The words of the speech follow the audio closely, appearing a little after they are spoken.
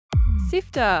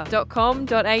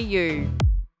sifter.com.au.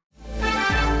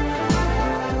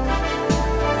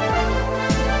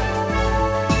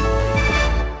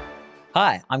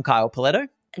 Hi, I'm Kyle Paletto.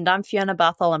 And I'm Fiona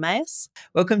Bartholomaeus.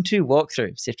 Welcome to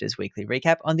Walkthrough, Sifter's weekly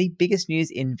recap on the biggest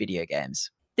news in video games.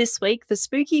 This week, the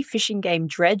spooky fishing game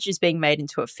Dredge is being made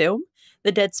into a film,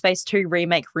 the Dead Space 2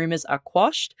 remake rumours are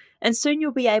quashed, and soon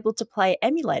you'll be able to play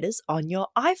emulators on your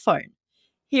iPhone.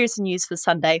 Here's the news for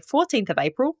Sunday, 14th of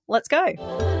April. Let's go.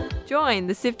 Join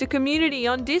the Sifter community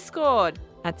on Discord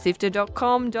at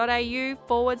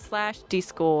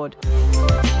sifter.com.au/Discord.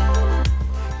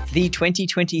 The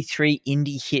 2023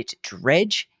 indie hit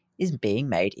Dredge is being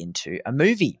made into a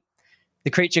movie. The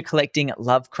creature-collecting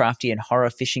Lovecraftian horror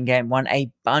fishing game won a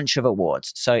bunch of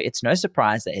awards, so it's no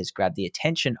surprise that it has grabbed the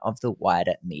attention of the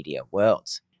wider media world.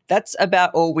 That's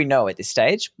about all we know at this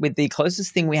stage, with the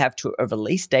closest thing we have to a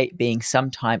release date being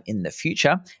sometime in the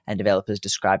future, and developers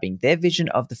describing their vision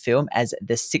of the film as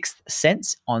the sixth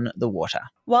sense on the water.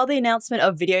 While the announcement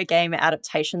of video game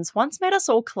adaptations once made us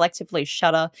all collectively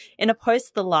shudder, in a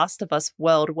post-The Last of Us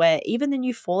world where even the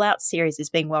new Fallout series is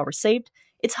being well received,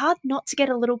 it's hard not to get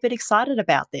a little bit excited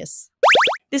about this.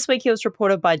 This week it was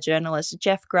reported by journalist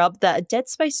Jeff Grubb that a Dead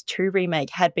Space 2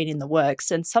 remake had been in the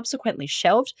works and subsequently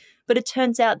shelved, but it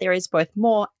turns out there is both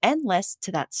more and less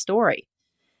to that story.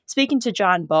 Speaking to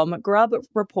Giant Bomb, Grubb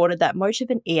reported that Motive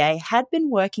and EA had been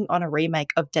working on a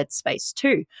remake of Dead Space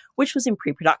 2, which was in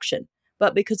pre-production,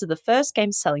 but because of the first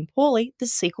game selling poorly, the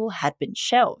sequel had been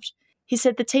shelved. He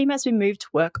said the team has been moved to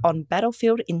work on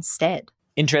Battlefield instead.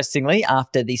 Interestingly,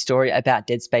 after the story about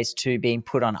Dead Space 2 being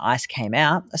put on ice came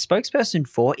out, a spokesperson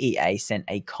for EA sent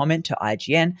a comment to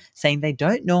IGN saying they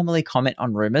don't normally comment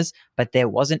on rumours, but there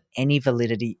wasn't any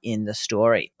validity in the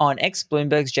story. On X,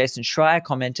 Bloomberg's Jason Schreier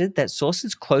commented that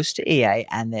sources close to EA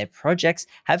and their projects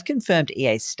have confirmed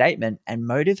EA's statement, and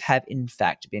Motive have in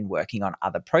fact been working on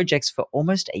other projects for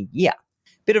almost a year.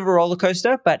 Bit of a roller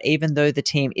coaster, but even though the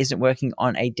team isn't working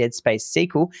on a Dead Space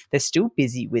sequel, they're still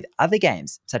busy with other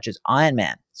games, such as Iron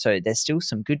Man, so there's still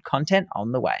some good content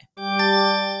on the way.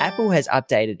 Apple has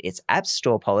updated its App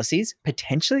Store policies,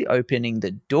 potentially opening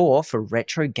the door for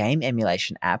retro game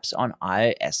emulation apps on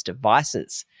iOS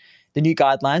devices. The new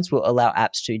guidelines will allow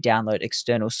apps to download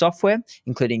external software,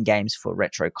 including games for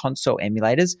retro console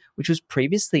emulators, which was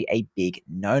previously a big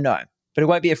no-no. But it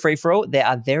won't be a free-for-all. There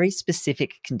are very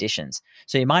specific conditions,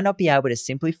 so you might not be able to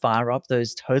simply fire up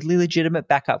those totally legitimate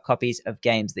backup copies of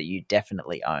games that you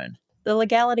definitely own. The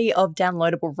legality of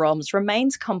downloadable ROMs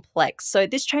remains complex, so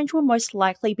this change will most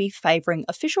likely be favouring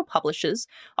official publishers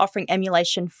offering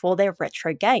emulation for their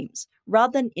retro games,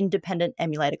 rather than independent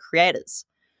emulator creators.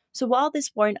 So while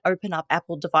this won't open up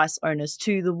Apple device owners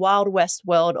to the Wild West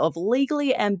world of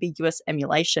legally ambiguous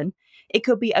emulation, it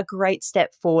could be a great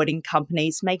step forward in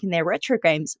companies making their retro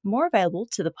games more available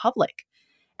to the public.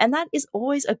 And that is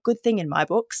always a good thing in my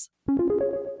books.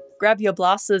 Grab your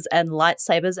blasters and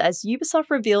lightsabers as Ubisoft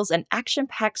reveals an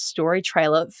action-packed story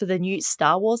trailer for the new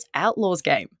Star Wars Outlaws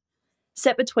game.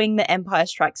 Set between The Empire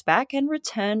Strikes Back and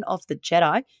Return of the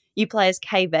Jedi, you play as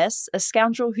Kay Vess, a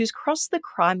scoundrel who's crossed the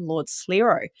crime lord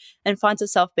Slero and finds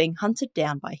herself being hunted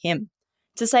down by him.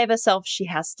 To save herself, she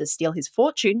has to steal his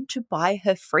fortune to buy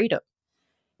her freedom.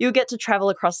 You'll get to travel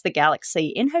across the galaxy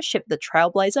in her ship the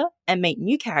Trailblazer and meet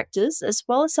new characters as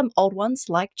well as some old ones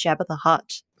like Jabba the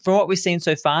Hutt. From what we've seen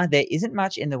so far, there isn't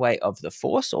much in the way of the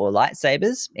Force or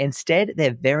lightsabers. Instead,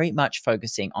 they're very much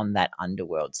focusing on that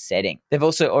Underworld setting. They've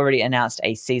also already announced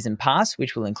a season pass,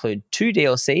 which will include 2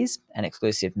 DLCs, an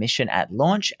exclusive mission at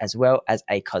launch, as well as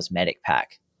a cosmetic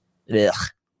pack. Ugh,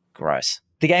 gross.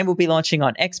 The game will be launching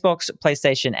on Xbox,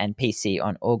 PlayStation, and PC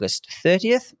on August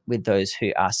 30th, with those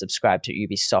who are subscribed to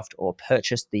Ubisoft or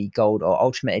purchased the Gold or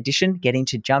Ultimate Edition getting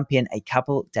to jump in a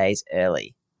couple days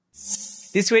early.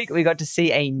 This week, we got to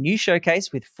see a new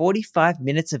showcase with 45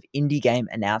 minutes of indie game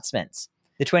announcements.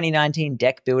 The 2019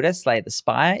 deck builder Slay the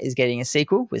Spire is getting a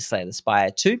sequel with Slay the Spire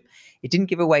 2. It didn't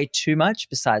give away too much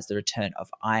besides the return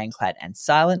of Ironclad and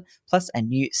Silent, plus a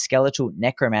new skeletal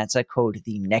necromancer called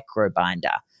the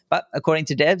Necrobinder. But according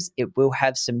to devs, it will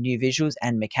have some new visuals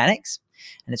and mechanics,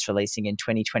 and it's releasing in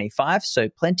 2025, so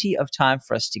plenty of time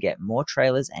for us to get more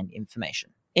trailers and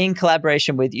information. In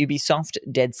collaboration with Ubisoft,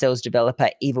 Dead Cells developer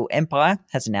Evil Empire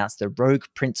has announced the Rogue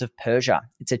Prince of Persia.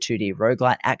 It's a 2D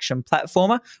roguelite action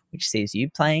platformer, which sees you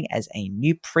playing as a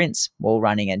new prince while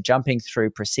running and jumping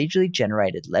through procedurally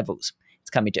generated levels. It's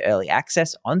coming to early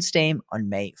access on Steam on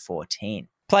May 14.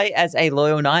 Play as a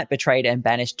loyal knight betrayed and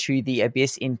banished to the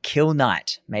abyss in Kill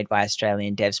Knight. Made by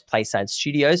Australian devs Playside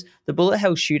Studios, the bullet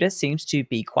hell shooter seems to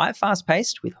be quite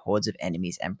fast-paced with hordes of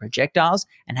enemies and projectiles,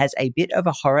 and has a bit of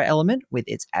a horror element with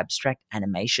its abstract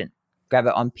animation. Grab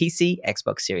it on PC,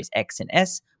 Xbox Series X and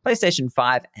S, PlayStation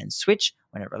 5 and Switch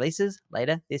when it releases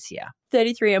later this year.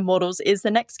 33 Immortals is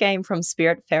the next game from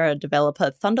Spiritfarer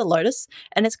developer Thunder Lotus,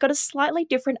 and it's got a slightly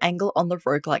different angle on the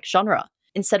roguelike genre.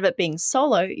 Instead of it being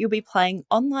solo, you'll be playing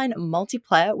online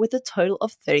multiplayer with a total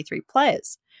of 33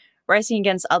 players. Racing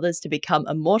against others to become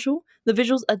immortal, the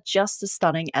visuals are just as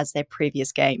stunning as their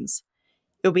previous games.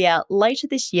 It'll be out later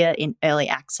this year in early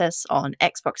access on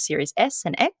Xbox Series S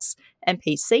and X and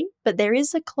PC, but there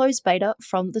is a closed beta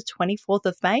from the 24th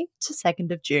of May to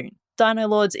 2nd of June. Dino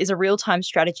Lords is a real-time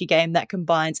strategy game that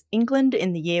combines England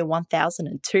in the year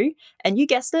 1002, and you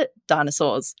guessed it,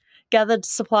 dinosaurs. Gather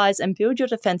supplies and build your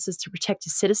defences to protect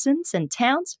your citizens and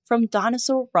towns from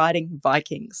dinosaur-riding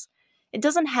Vikings. It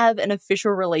doesn't have an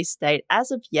official release date as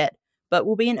of yet, but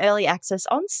will be in early access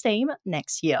on Steam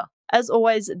next year. As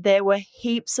always, there were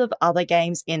heaps of other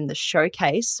games in the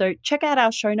showcase, so check out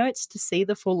our show notes to see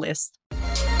the full list.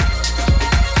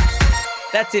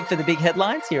 That's it for the big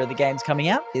headlines. Here are the games coming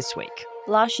out this week.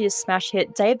 Last year's smash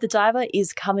hit Dave the Diver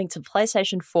is coming to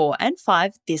PlayStation 4 and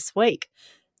 5 this week.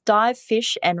 Dive,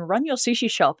 fish, and run your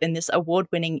sushi shop in this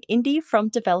award-winning indie from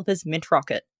developers Mint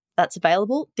Rocket. That's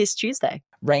available this Tuesday.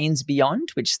 Reigns Beyond,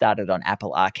 which started on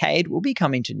Apple Arcade, will be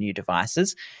coming to new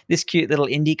devices. This cute little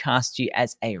indie casts you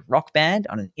as a rock band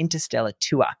on an interstellar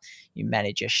tour. You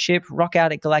manage your ship, rock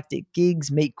out at galactic gigs,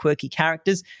 meet quirky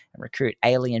characters, and recruit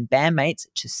alien bandmates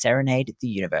to serenade the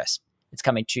universe. It's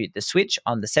coming to the Switch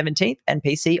on the 17th and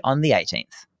PC on the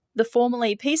 18th. The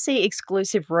formerly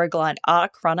PC-exclusive roguelite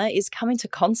ARCRUNNER is coming to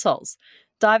consoles.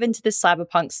 Dive into this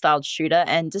cyberpunk-styled shooter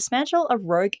and dismantle a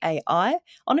rogue AI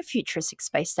on a futuristic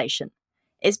space station.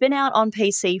 It's been out on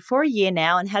PC for a year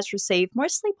now and has received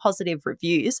mostly positive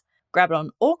reviews. Grab it on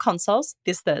all consoles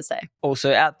this Thursday.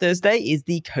 Also out Thursday is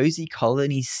the Cozy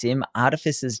Colony Sim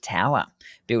Artificer's Tower.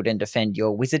 Build and defend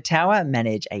your wizard tower,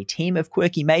 manage a team of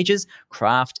quirky mages,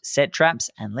 craft set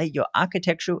traps, and let your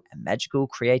architectural and magical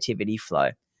creativity flow.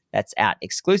 That's out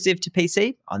exclusive to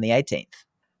PC on the 18th.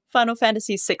 Final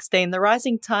Fantasy XVI The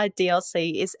Rising Tide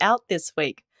DLC is out this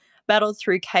week. Battle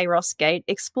through Kairos Gate,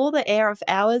 explore the Air of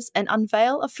Hours, and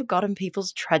unveil a forgotten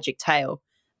people's tragic tale.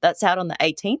 That's out on the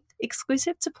 18th,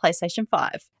 exclusive to PlayStation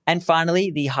 5. And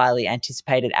finally, the highly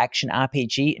anticipated action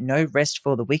RPG No Rest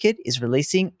for the Wicked is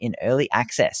releasing in early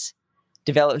access.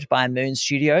 Developed by Moon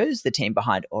Studios, the team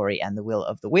behind Ori and the Will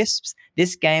of the Wisps,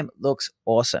 this game looks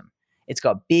awesome. It's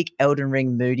got big Elden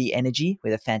Ring moody energy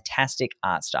with a fantastic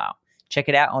art style. Check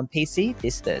it out on PC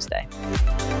this Thursday.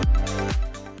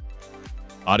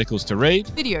 Articles to read,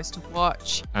 Videos to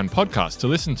watch. and podcasts to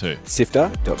listen to.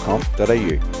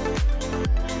 Sifter.com.au.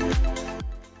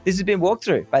 This has been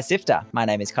Walkthrough by Sifter. My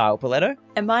name is Kyle Pauletto.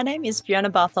 And my name is Fiona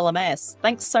Bartholomeus.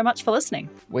 Thanks so much for listening.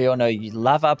 We all know you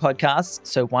love our podcasts,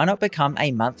 so why not become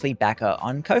a monthly backer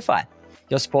on Ko-Fi?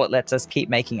 Your support lets us keep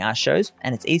making our shows,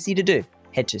 and it's easy to do.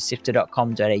 Head to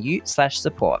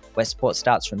sifter.com.au/support, where support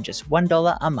starts from just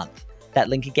 $1 a month. That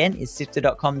link again is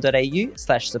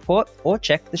sifter.com.au/support, or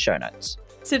check the show notes.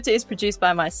 Sifter is produced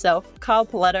by myself, Kyle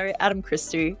Pauletto, Adam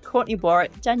Christou, Courtney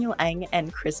Borrett, Daniel Ang,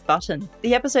 and Chris Button.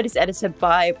 The episode is edited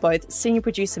by both senior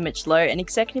producer Mitch Lowe and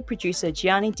executive producer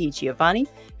Gianni Di Giovanni,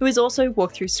 who is also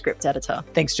Walkthrough script editor.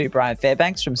 Thanks to Brian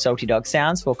Fairbanks from Salty Dog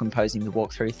Sounds for composing the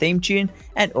Walkthrough theme tune,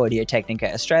 and Audio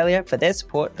Technica Australia for their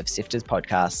support of Sifter's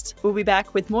podcast. We'll be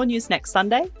back with more news next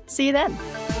Sunday. See you then.